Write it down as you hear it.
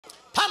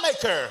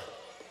Playmaker.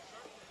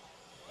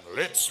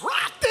 Let's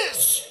rock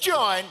this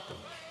joint.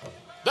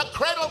 The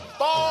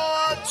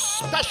Cradleboard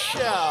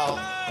Special.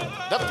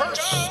 The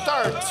first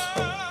start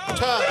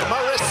to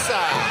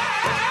Marrisa.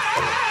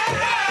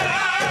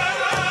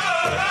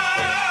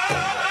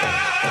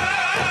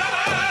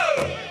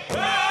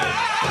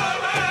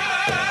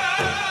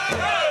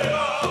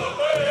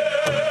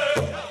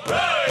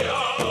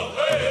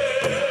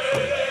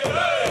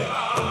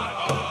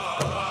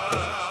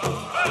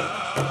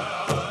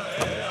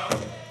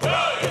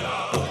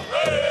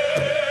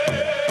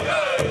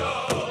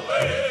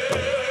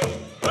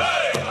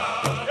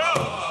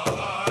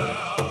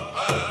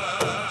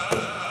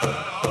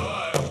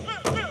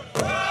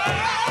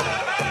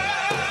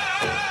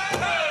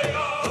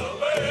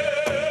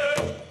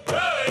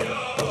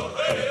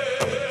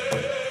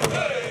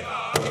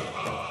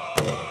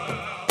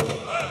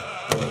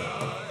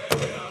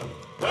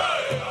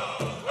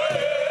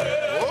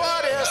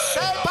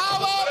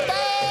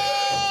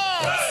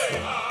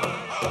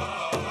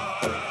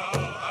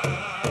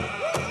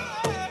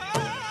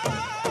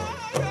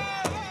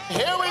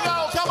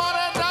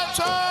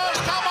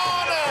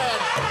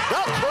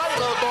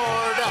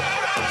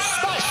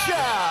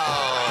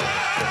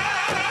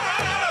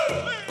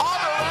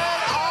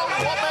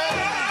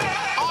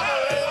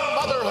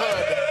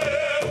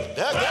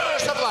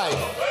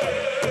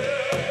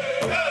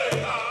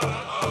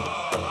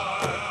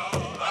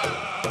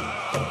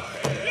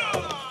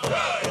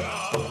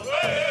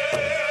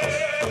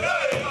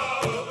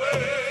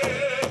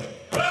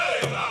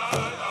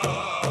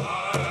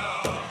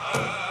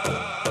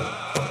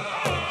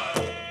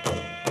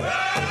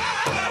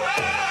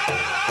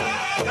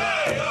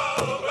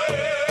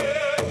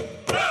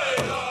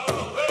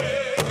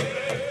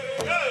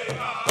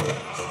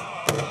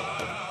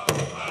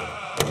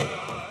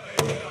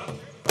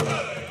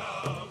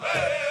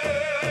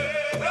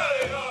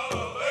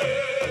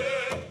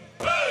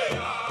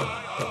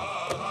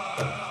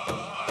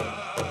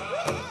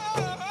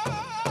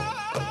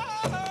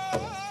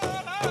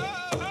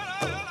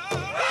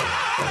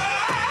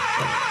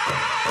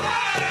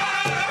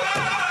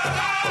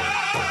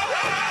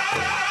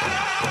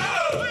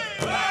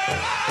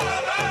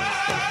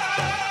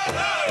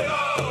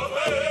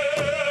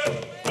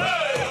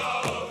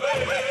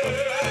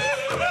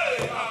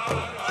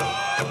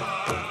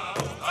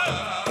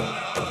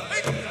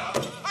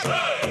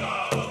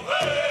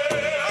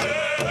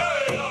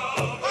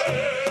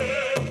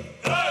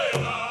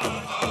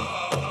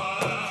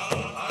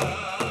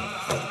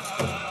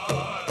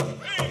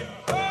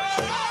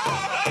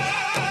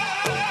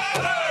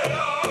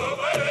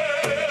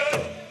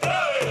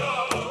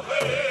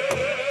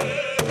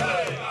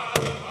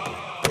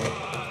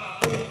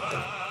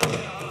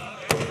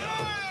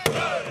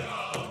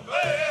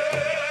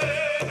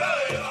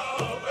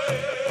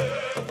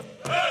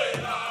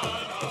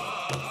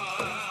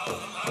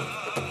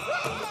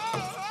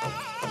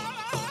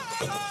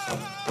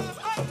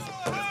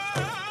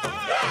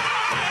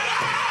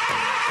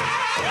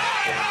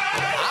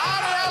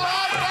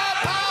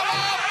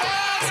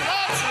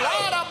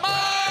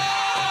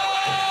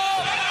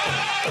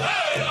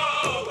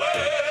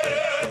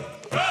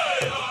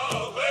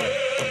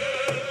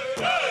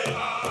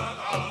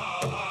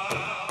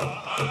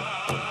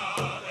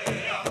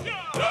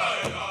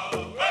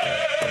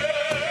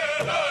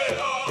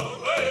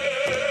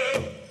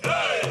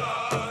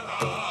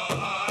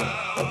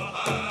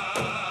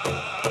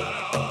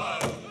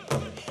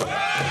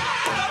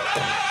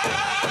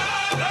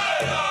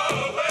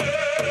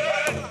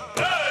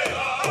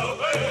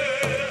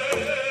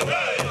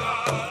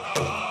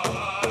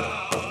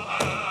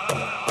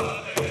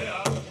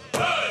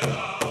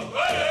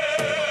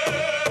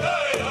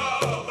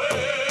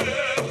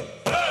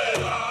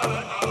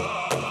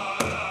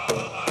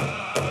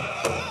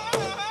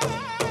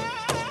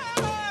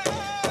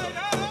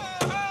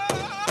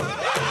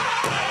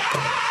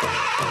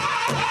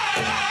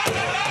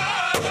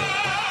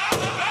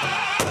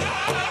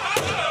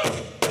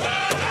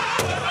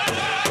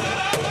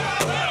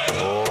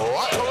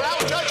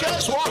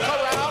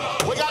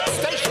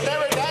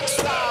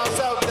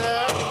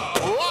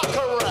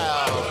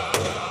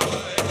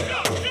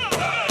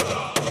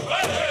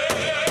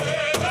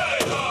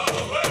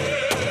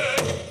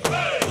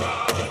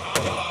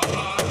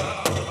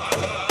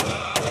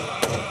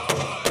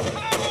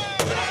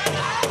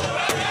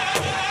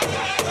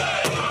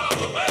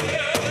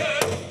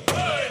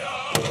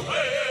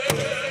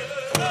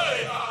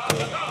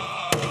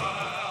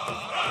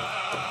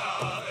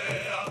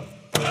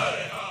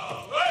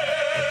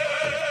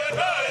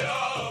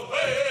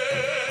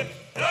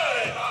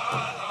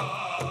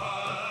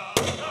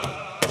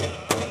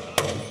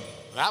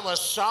 That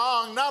was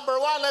song number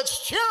one.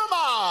 Let's cheer them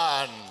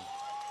on.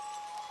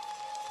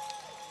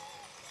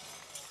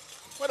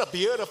 What a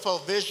beautiful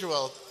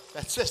visual.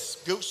 That's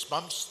just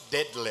goosebumps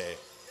deadly.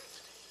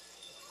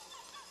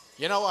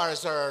 You know,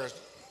 as our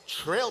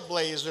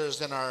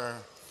trailblazers in our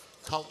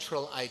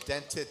cultural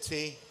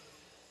identity,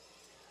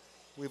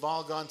 we've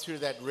all gone through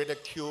that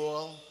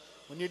ridicule.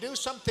 When you do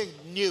something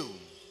new,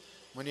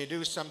 when you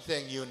do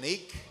something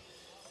unique,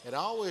 It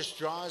always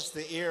draws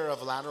the ear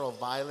of lateral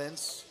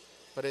violence,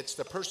 but it's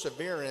the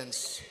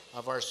perseverance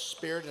of our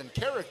spirit and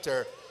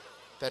character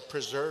that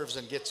preserves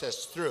and gets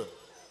us through.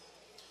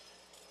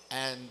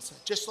 And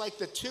just like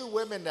the two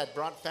women that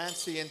brought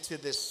Fancy into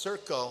this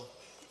circle,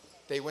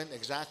 they went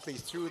exactly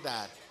through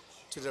that.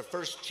 To the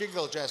first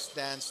Jingle Just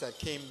dance that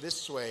came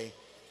this way,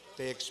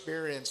 they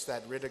experienced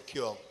that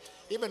ridicule.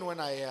 Even when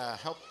I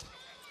helped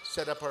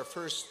set up our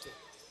first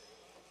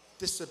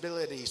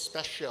disability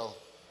special,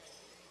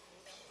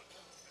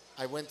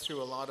 I went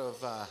through a lot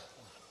of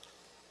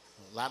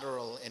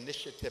lateral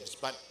initiatives,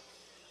 but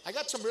I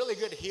got some really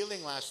good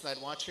healing last night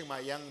watching my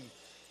young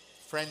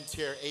friend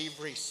here,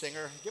 Avery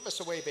Singer. Give us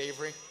a wave,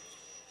 Avery.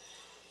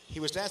 He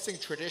was dancing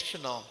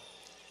traditional,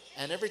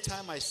 and every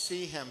time I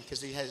see him,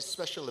 because he has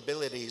special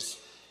abilities,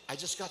 I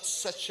just got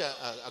such a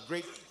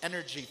great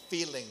energy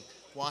feeling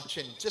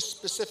watching just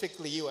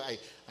specifically you.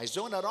 I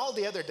zoned out all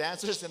the other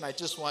dancers and I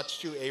just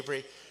watched you,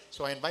 Avery.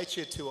 So I invite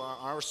you to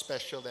our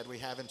special that we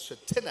have in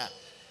Shatina.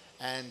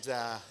 And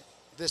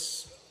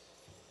this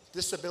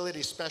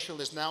disability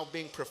special is now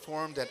being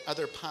performed at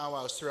other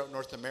powwows throughout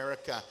North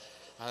America.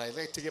 I'd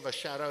like to give a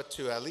shout out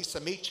to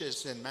Lisa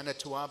Meaches in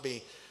Manitowoc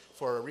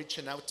for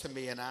reaching out to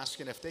me and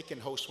asking if they can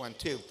host one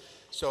too.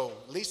 So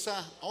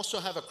Lisa also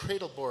have a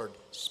cradleboard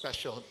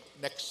special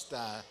next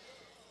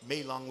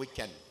May long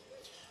weekend.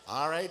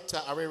 All right,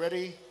 are we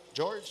ready,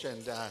 George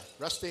and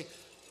Rusty?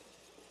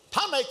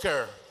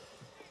 Poundmaker,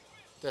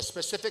 the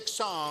specific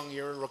song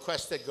you're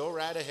requested, go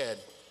right ahead.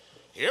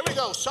 Here we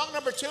go, song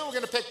number 2. We're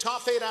gonna pick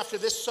top 8 after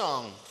this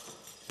song.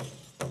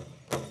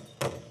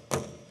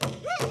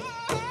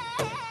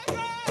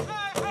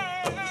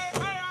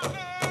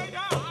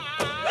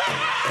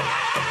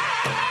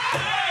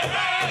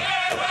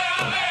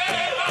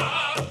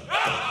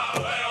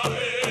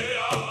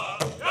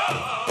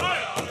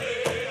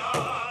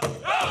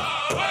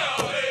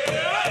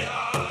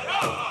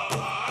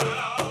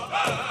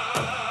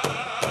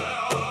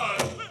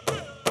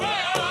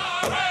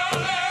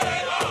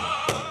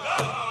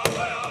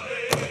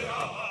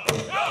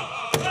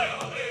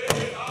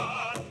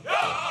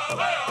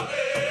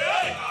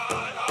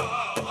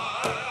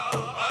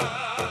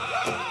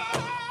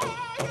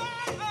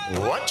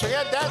 Once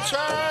again,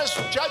 dancers,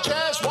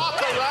 judges, walk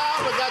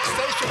around. We got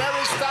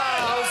stationary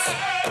styles.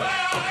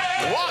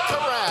 Walk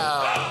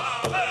around.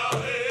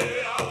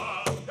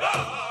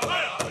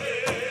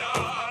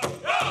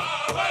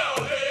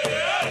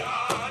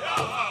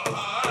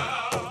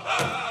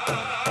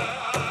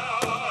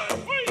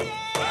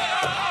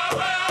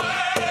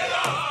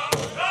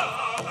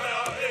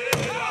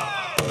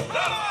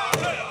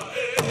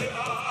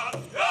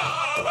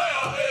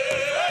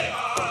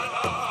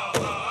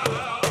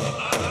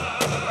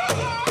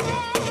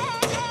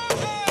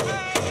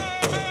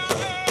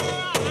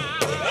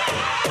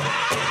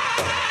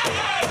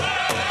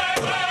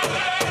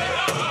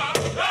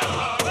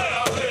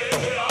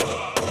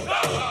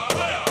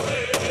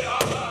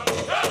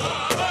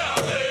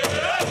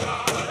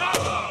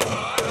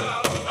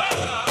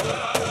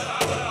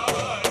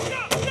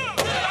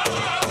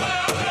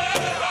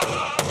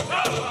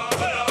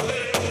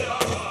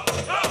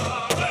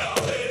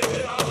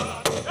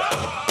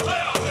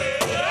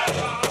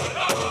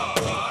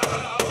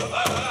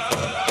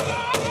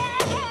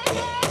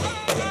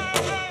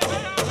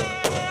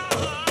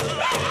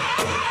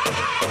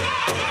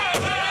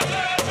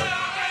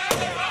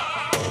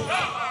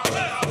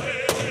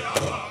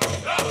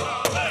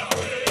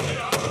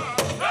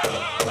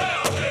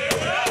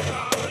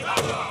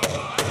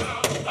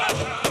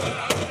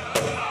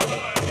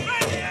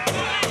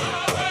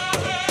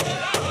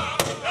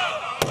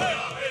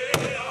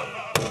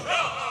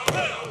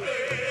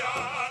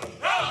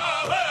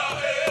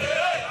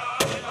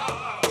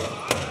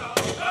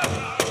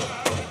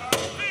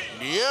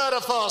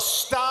 Beautiful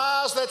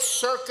stars. Let's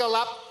circle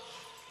up.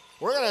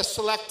 We're going to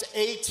select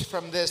 8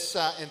 from this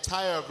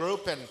entire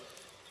group. And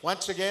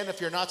once again,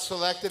 if you're not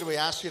selected, we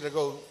ask you to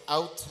go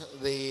out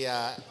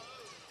the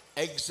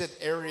exit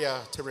area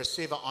to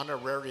receive an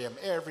honorarium.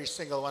 Every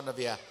single one of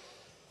you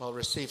will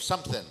receive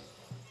something.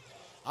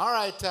 All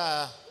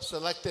right,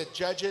 selected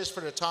judges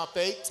for the top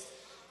 8.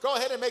 Go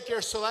ahead and make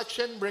your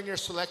selection. Bring your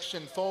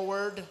selection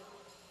forward.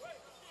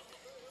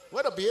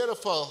 What a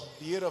beautiful,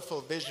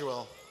 beautiful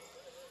visual.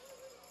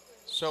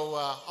 So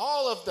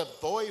all of the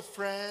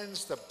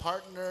boyfriends, the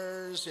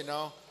partners, you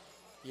know,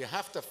 you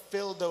have to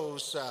fill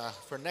those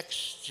for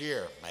next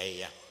year.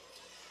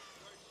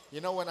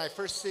 You know, when I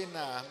first seen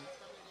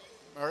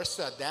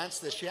Marrisa dance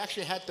this, she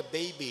actually had the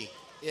baby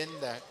in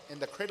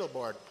the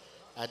cradleboard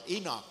at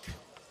Enoch.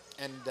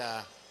 And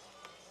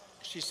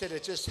she said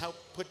it just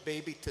helped put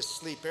baby to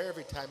sleep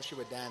every time she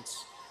would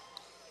dance.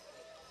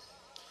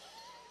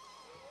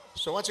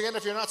 So once again,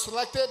 if you're not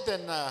selected,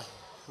 then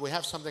we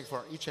have something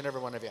for each and every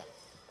one of you.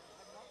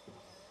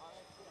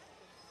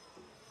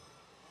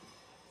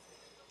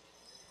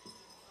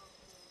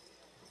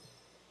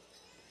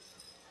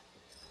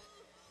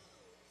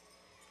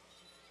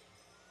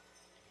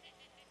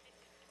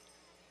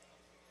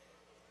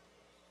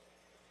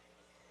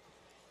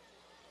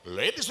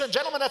 Ladies and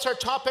gentlemen, that's our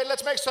top 8.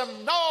 Let's make some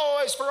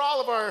noise for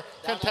all of our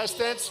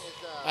contestants.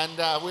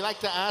 And we like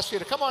to ask you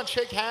to come on,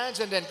 shake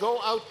hands, and then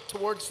go out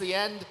towards the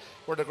end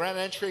where the grand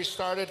entry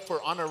started for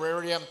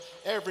honorarium.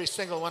 Every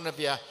single one of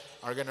you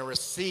are going to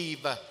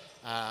receive a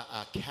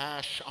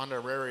cash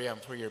honorarium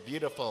for your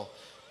beautiful,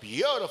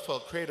 beautiful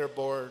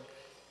Cradleboard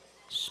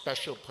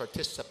special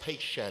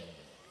participation.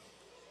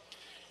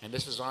 And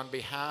this is on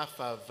behalf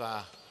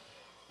of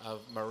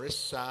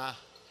Marrisa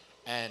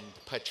and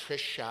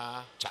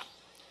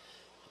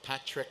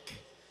Patrick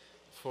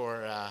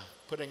for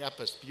putting up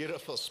this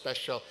beautiful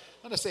special.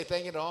 I want to say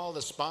thank you to all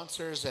the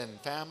sponsors and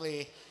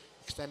family,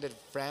 extended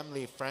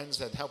family, friends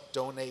that helped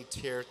donate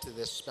here to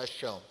this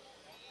special.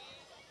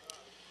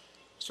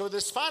 So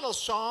this final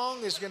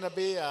song is going to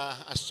be a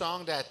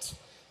song that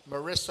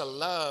Marrisa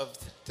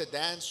loved to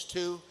dance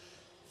to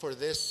for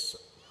this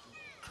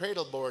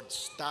Cradleboard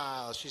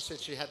style. She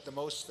said she had the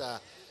most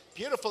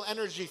beautiful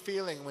energy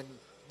feeling when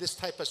this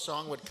type of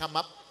song would come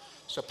up.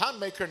 So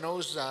Poundmaker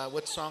knows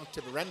what song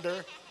to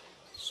render.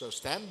 So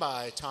stand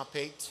by, top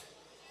 8.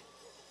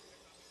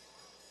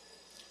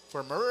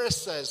 For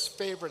Marissa's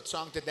favorite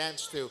song to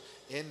dance to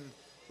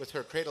with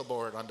her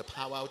Cradleboard on the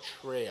Powwow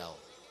Trail.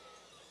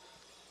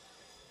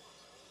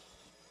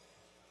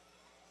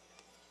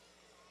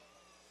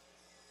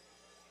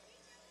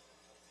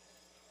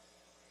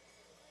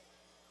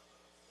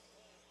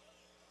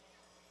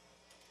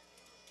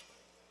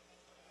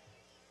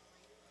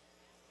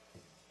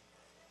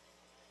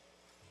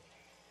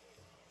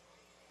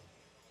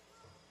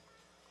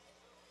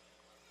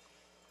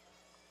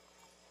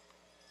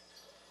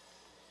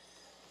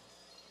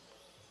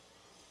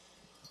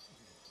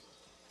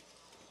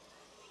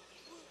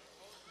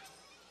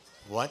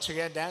 Once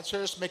again,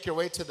 dancers, make your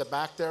way to the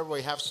back there.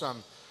 We have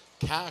some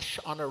cash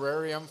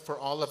honorarium for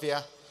all of you.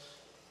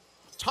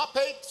 Top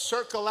 8,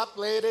 circle up,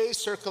 ladies.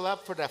 Circle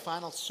up for the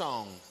final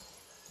song.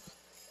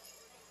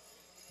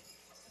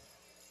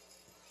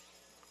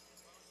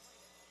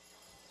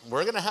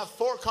 We're going to have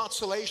 4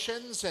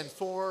 consolations and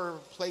 4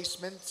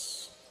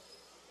 placements.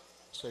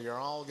 So you're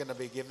all going to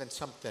be given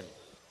something.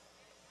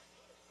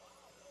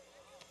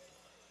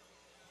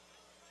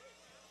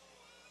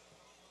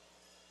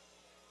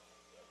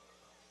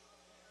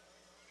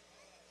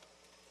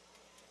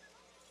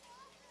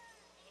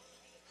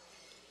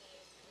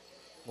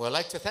 We'd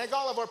like to thank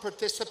all of our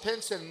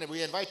participants, and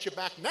we invite you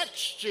back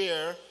next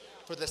year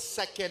for the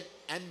 2nd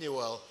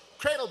annual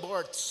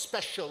Cradleboard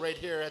special right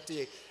here at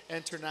the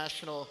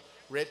International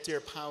Red Deer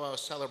Powwow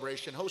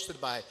celebration hosted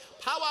by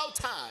Powwow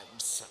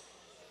Times.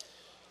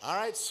 All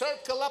right,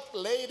 circle up,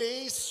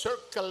 ladies,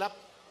 circle up.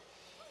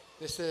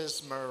 This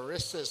is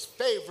Marissa's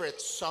favorite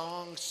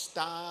song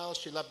style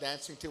she loved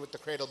dancing to with the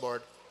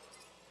Cradleboard.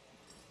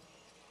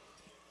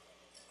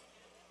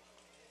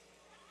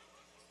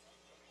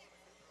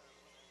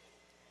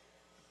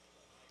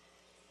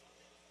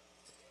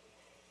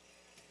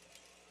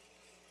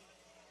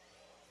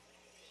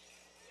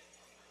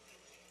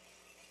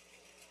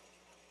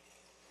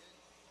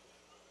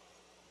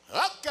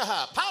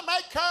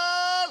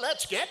 Poundmaker,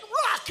 let's get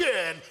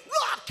rockin',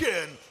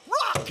 rockin',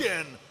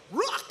 rockin',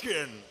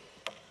 rockin'.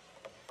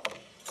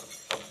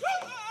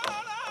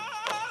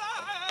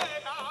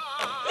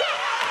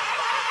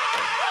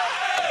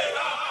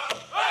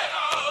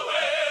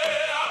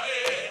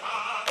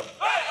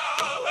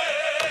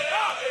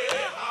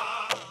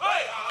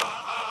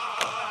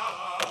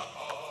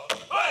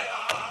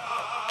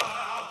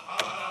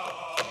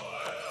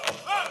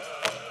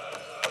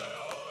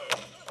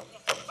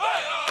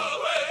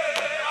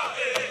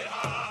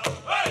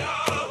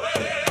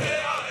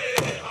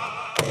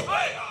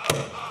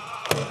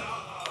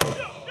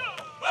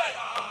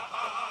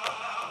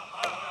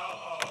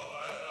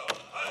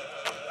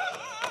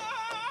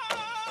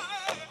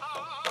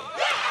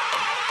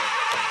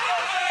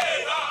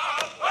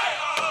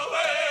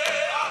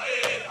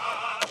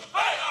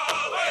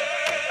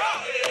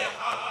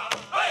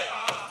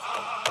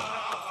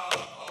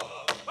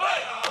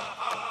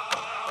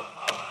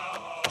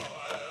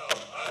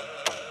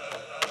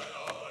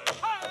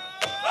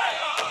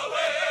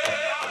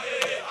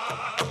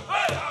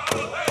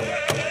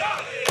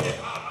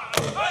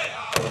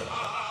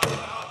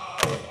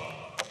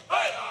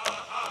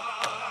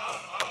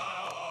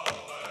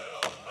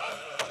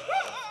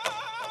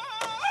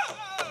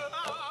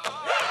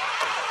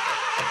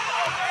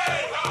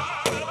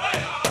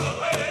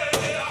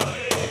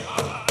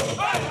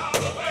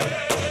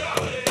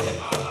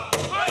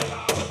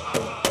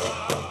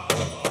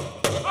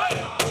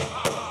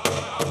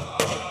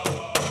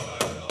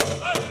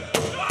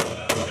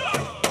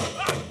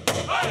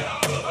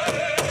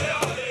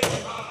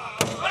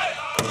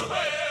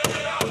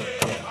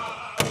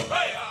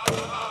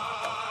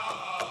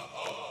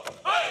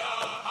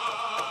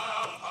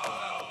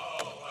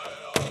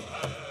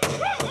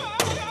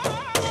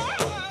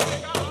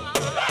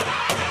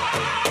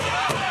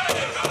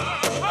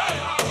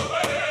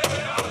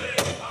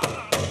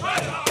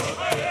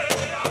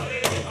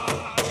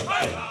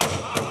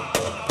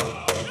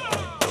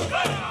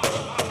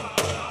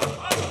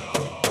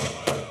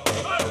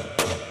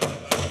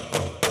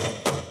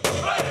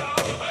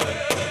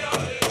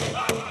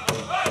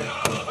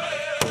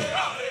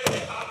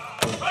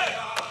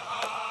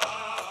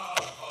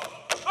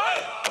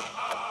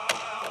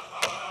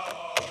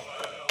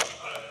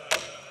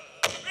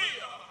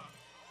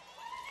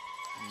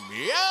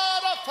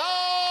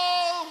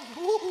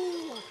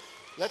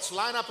 Let's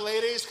line up,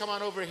 ladies. Come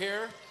on over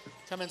here.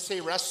 Come and see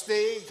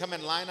Rusty. Come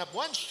and line up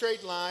one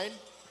straight line.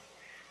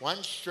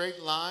 One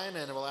straight line,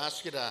 and we'll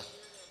ask you to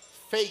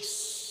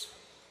face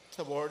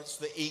towards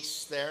the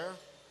east there.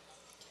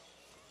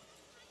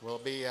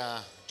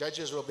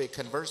 Judges will be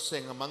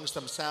conversing amongst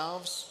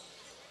themselves.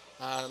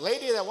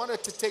 Lady that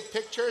wanted to take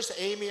pictures,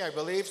 Amy, I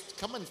believe,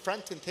 come in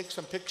front and take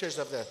some pictures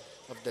of the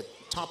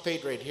top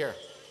 8 right here,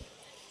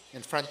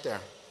 in front there.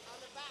 On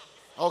the back.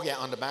 Oh yeah,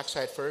 on the back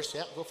side first.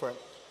 Yeah, go for it.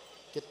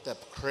 Get the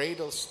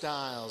cradle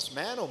styles.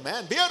 Man, oh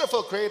man,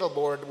 beautiful cradle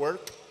board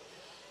work.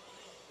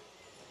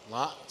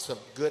 Lots of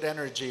good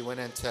energy went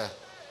into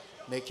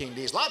making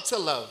these. Lots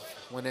of love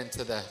went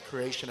into the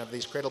creation of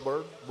these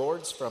cradle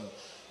boards from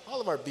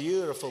all of our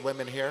beautiful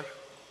women here.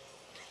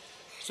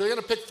 So you're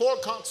going to pick 4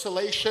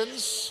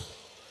 constellations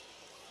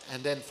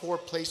and then 4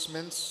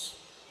 placements.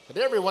 But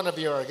every one of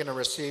you are going to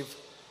receive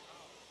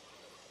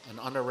an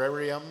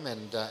honorarium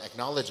and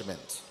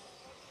acknowledgement.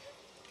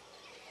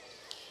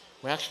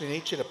 We actually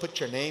need you to put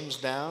your names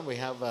down. We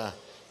have a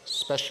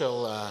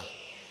special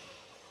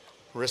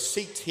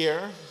receipt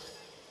here.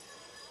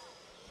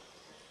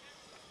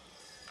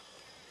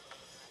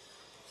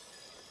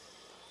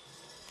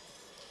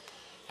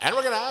 And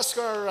we're going to ask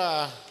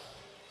our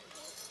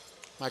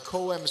my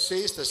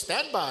co-MCs to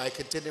stand by,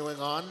 continuing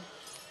on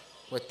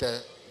with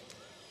the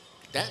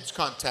dance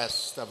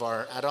contest of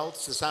our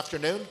adults this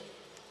afternoon.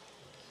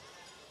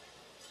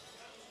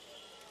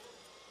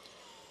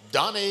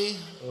 Donnie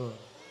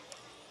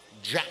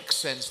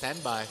Jackson,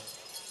 stand by.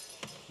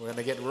 We're going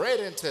to get right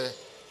into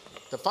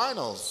the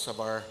finals of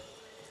our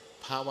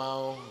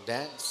powwow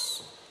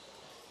dance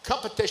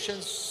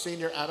competitions,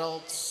 senior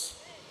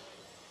adults.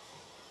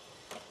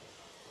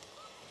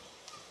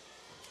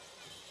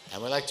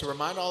 And we'd like to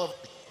remind all of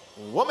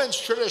women's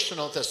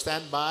traditional to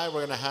stand by.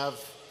 We're going to have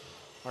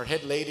our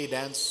head lady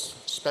dance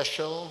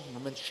special,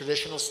 women's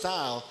traditional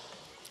style.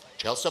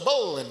 Chelsea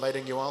Bull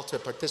inviting you all to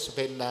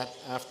participate in that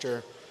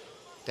after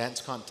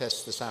dance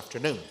contest this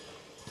afternoon.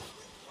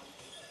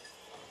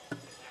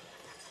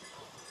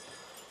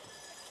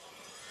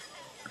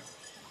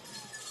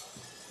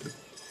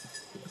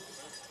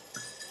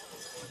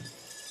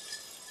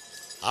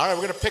 All right,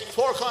 we're going to pick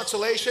 4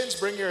 constellations.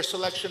 Bring your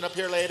selection up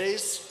here,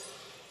 ladies.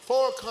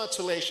 4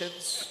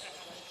 constellations.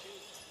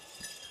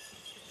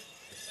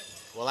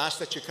 We'll ask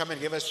that you come and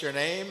give us your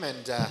name,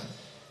 and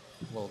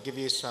we'll give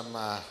you some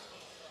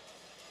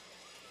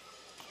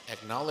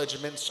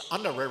acknowledgements,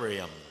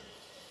 honorarium.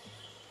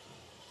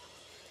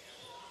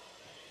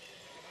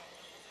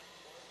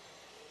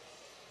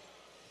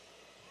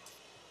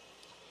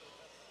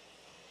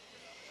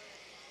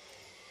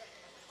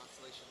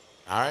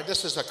 All right,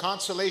 this is a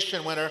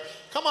consolation winner.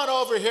 Come on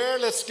over here.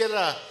 Let's get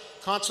a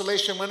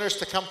consolation winners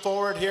to come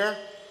forward here.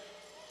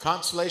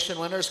 Consolation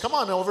winners, come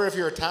on over if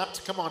you're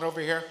tapped. Come on over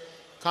here.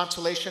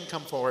 Consolation,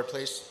 come forward,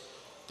 please.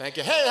 Thank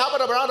you. Hey, how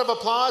about a round of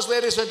applause,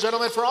 ladies and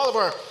gentlemen, for all of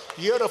our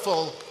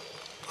beautiful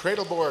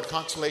cradleboard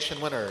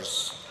consolation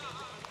winners.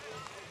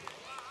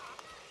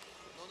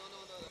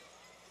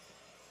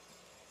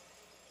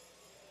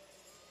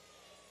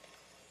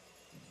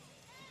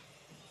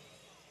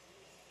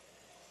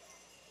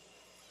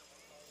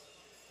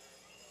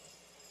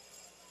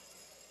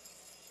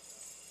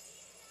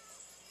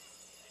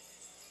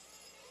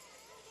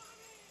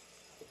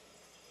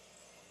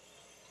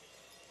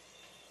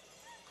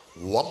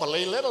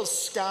 Wobbly Little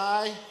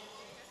Sky.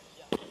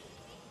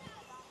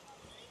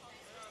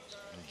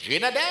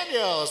 Gina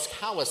Daniels,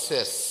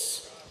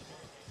 Cowasis.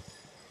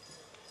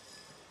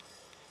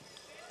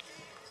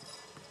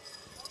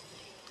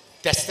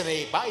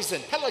 Destiny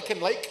Bison, Pelican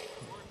Lake.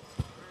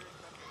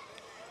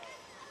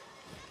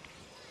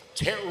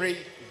 Terry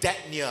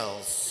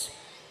Daniels,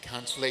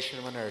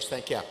 consolation winners.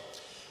 Thank you.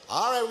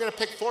 All right, we're going to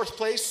pick 4th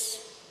place.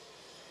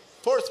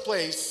 4th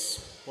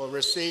place will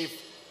receive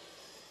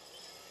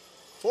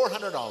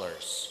 $400.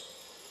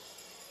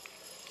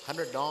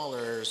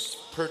 $100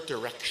 per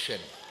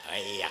direction.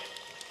 Aye.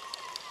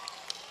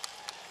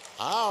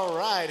 All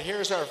right,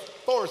 here's our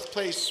 4th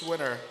place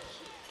winner.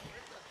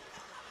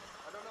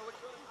 I don't know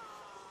which one.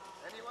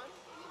 Anyone?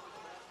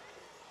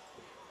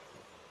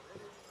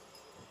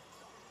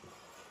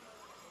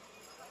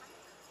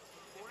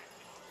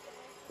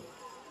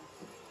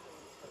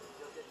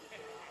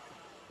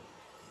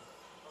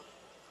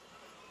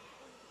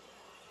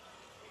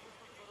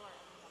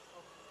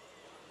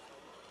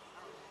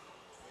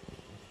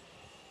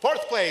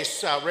 Fourth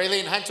place,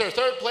 Raylene Hunter.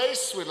 3rd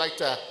place, we'd like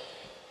to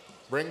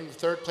bring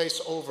 3rd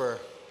place over.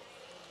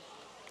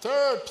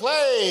 3rd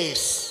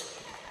place.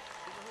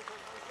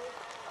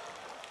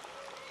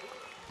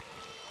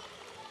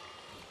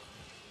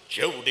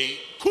 Jody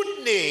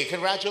Kootenai,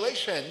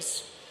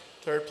 congratulations.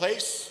 3rd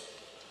place.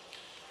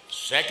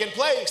 2nd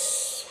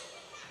place.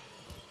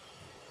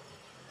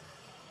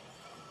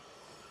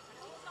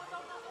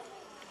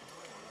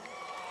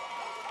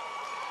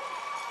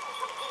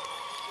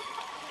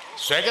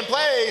 Second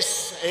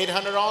place,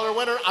 $800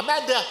 winner,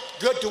 Amanda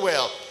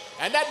Goodwill.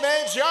 And that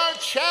means your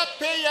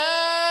champion,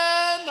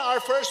 our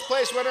 1st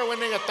place winner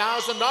winning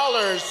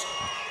 $1,000.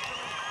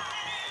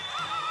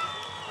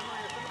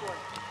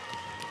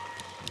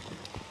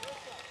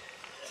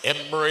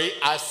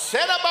 Marrisa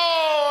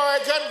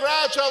Mitsuing.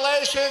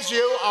 Congratulations,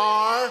 you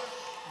are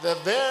the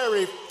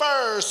very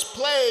first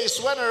place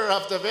winner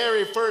of the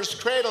very first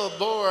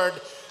Cradleboard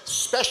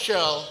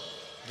special,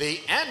 the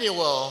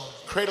annual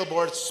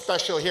Cradleboard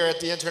special here at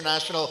the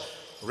International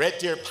Red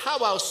Deer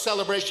Powwow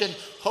celebration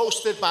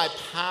hosted by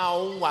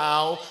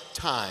Powwow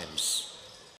Times.